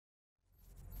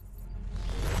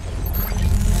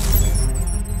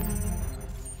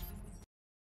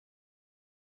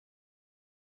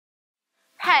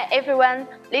Hi everyone,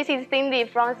 this is Cindy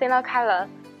from Single Color.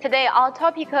 Today our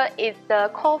topic is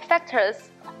the core factors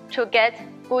to get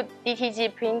good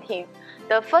DTG printing.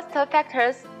 The first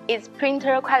factor is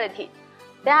printer quality.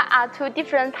 There are two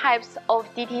different types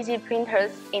of DTG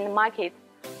printers in the market.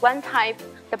 One type,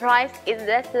 the price is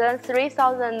less than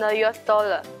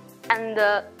 $3,000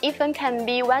 and even can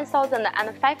be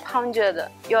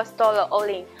 $1,500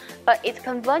 only, but it's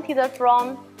converted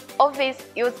from office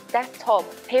use desktop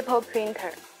paper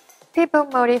printer. People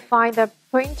modify the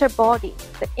printer body,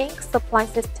 the ink supply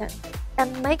system,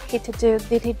 and make it to do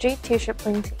DTG T-shirt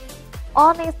printing.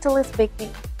 Honestly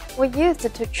speaking, we used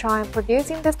to try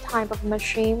producing this type of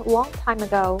machine long time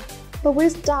ago, but we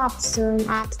stopped soon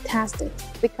after testing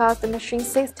because the machine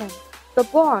system, the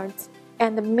boards,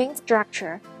 and the main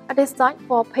structure are designed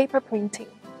for paper printing.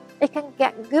 It can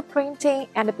get good printing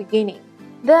at the beginning,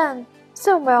 then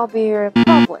soon will be a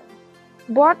problem.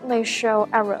 Board may show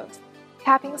errors,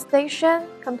 capping station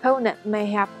component may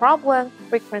have problems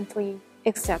frequently,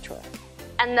 etc.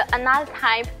 And another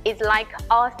type is like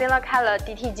our Single Color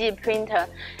DTG printer.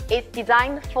 It's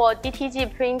designed for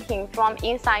DTG printing from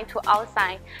inside to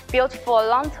outside, built for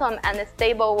long-term and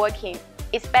stable working.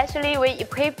 Especially we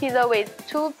equipped it with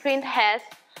two print heads,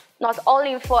 not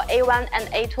only for A1 and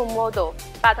A2 model,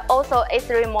 but also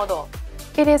A3 model.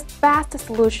 It is best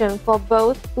solution for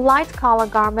both light color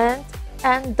garments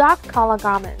and dark color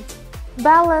garments.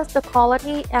 Balance the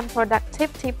quality and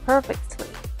productivity perfectly.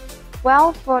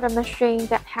 Well, for the machine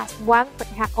that has one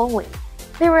printhead only,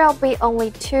 there will be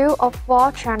only 2 or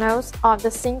 4 channels of the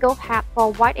single head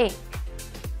for white ink,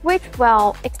 which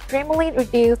will extremely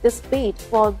reduce the speed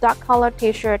for dark color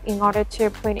t-shirt in order to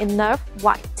print enough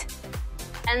white.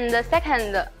 And the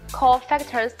second core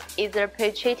factor is the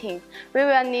pre-treating. We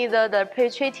will need the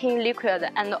pre-treating liquid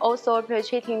and also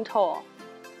pre-treating tool.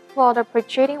 For the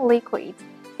pre-treating liquid,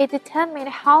 it determines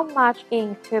how much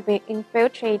ink to be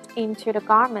infiltrated into the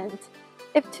garment.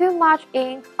 If too much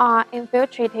ink are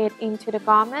infiltrated into the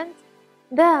garment,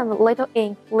 then little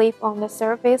ink leaves on the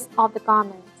surface of the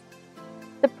garment.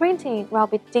 The printing will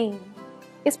be dim,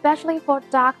 especially for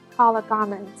dark color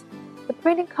garments. The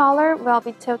printing color will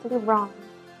be totally wrong.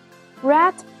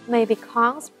 Red may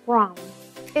become brown.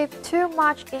 If too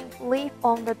much ink leaves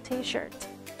on the t-shirt,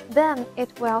 then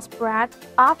it will spread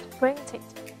after printed,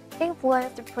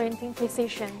 influence the printing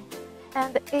precision,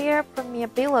 and the air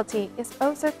permeability is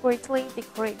also greatly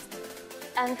decreased.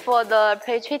 And for the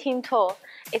pre-treating tool,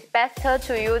 it's better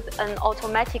to use an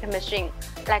automatic machine,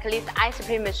 like this ice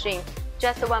cream machine.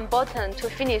 Just one button to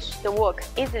finish the work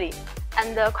easily,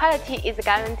 and the quality is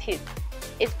guaranteed,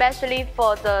 especially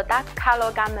for the dark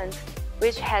color garments,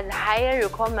 which has higher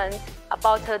requirements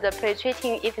about the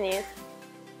pre-treating evenings.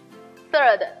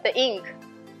 Third, the ink.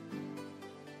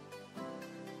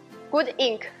 Good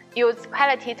ink use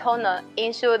quality toner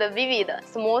ensure the vivid,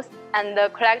 smooth, and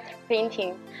correct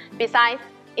printing. Besides,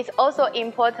 it's also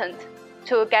important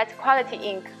to get quality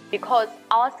ink because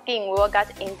our skin will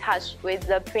get in touch with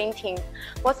the printing.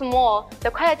 What's more,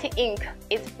 the quality ink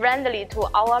is friendly to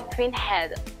our print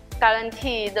head,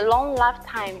 guarantee the long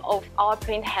lifetime of our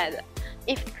print head.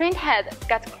 If print head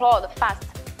gets clogged fast,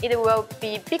 it will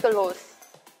be big loss.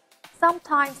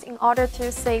 Sometimes, in order to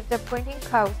save the printing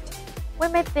cost, we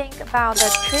may think about the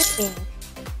cheap ink,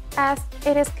 as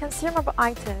it is consumable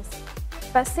items.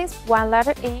 But since one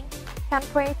letter ink can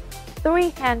print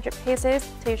 300 pieces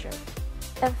t-shirt,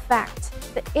 in fact,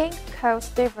 the ink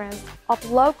cost difference of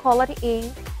low-quality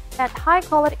ink and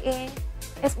high-quality ink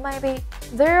is maybe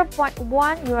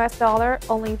 $0.1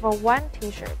 only for one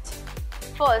t-shirt.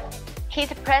 Fourth,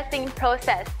 heat pressing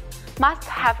process. Must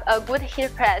have a good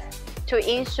heat press to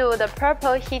ensure the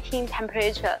proper heating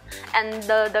temperature and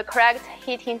the correct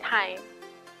heating time.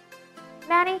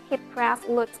 Many heat press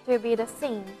looks to be the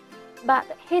same, but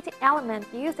the heating element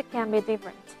used can be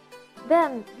different.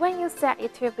 Then, when you set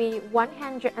it to be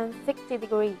 160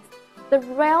 degrees, the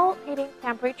real heating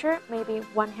temperature may be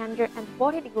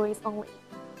 140 degrees only.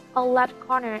 A left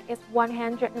corner is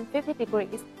 150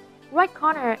 degrees, right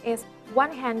corner is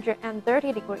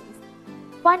 130 degrees.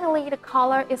 Finally, the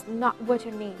color is not what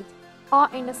you need. All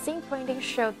in the same printing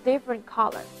show different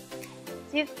colors.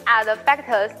 These are the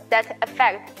factors that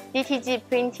affect DTG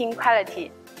printing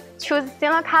quality. Choose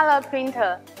Single Color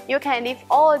printer. You can leave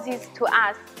all these to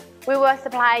us. We will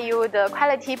supply you the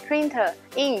quality printer,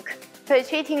 ink,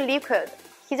 pre-treating liquid,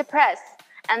 heat press,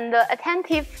 and the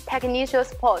attentive technician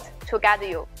support to guide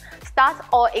you. Start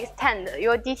or extend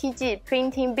your DTG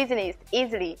printing business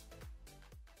easily.